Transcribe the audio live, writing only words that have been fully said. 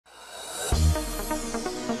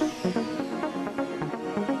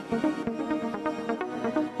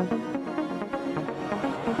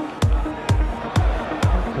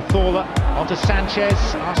baller onto Sanchez.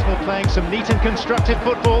 Arsenal playing some neat and constructive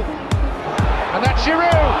football. And that's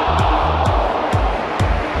Giroud!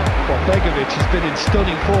 Well, Begovic has been in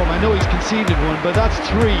stunning form. I know he's conceded one, but that's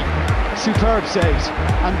 3 superb saves.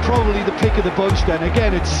 And probably the pick of the bunch then.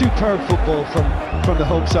 Again, it's superb football from the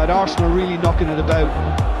home side. Arsenal really knocking it about.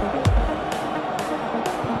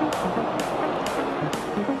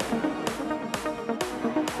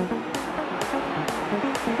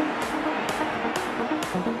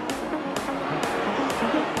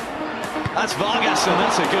 That's Vargas, and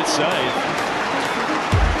that's a good save.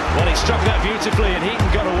 Well, he struck that beautifully, and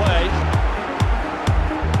Heaton got away.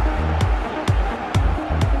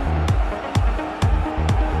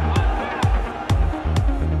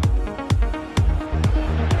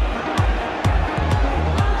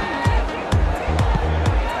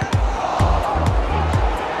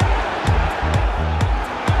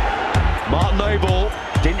 Martin Noble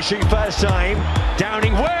didn't shoot first time.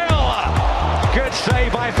 Downing well. Good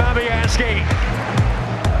save by Fabianski.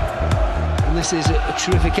 And this is a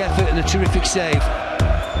terrific effort and a terrific save.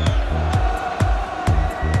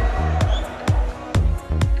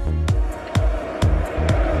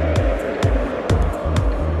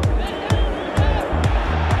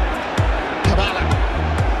 Della.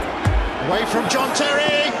 Away from John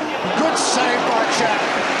Terry. Good save by Jack.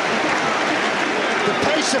 The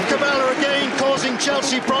pace of Cabella again causing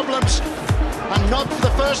Chelsea problems. And not for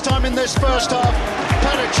the first time in this first half,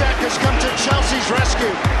 Parate has come to Chelsea's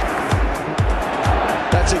rescue.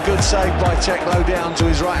 That's a good save by Cech, low down to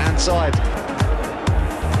his right-hand side.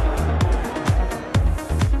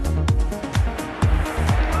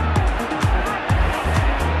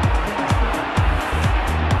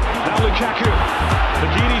 Now Lukaku. The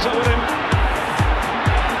Guineas are with him.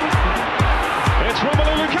 It's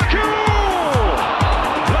Romelu Lukaku!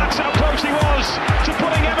 That's how close he was to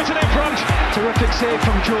putting Everton in front. Terrific save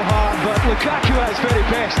from Joe Hart, but Lukaku at his very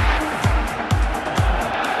best.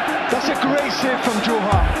 That's a great save from Joe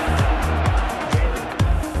Hart.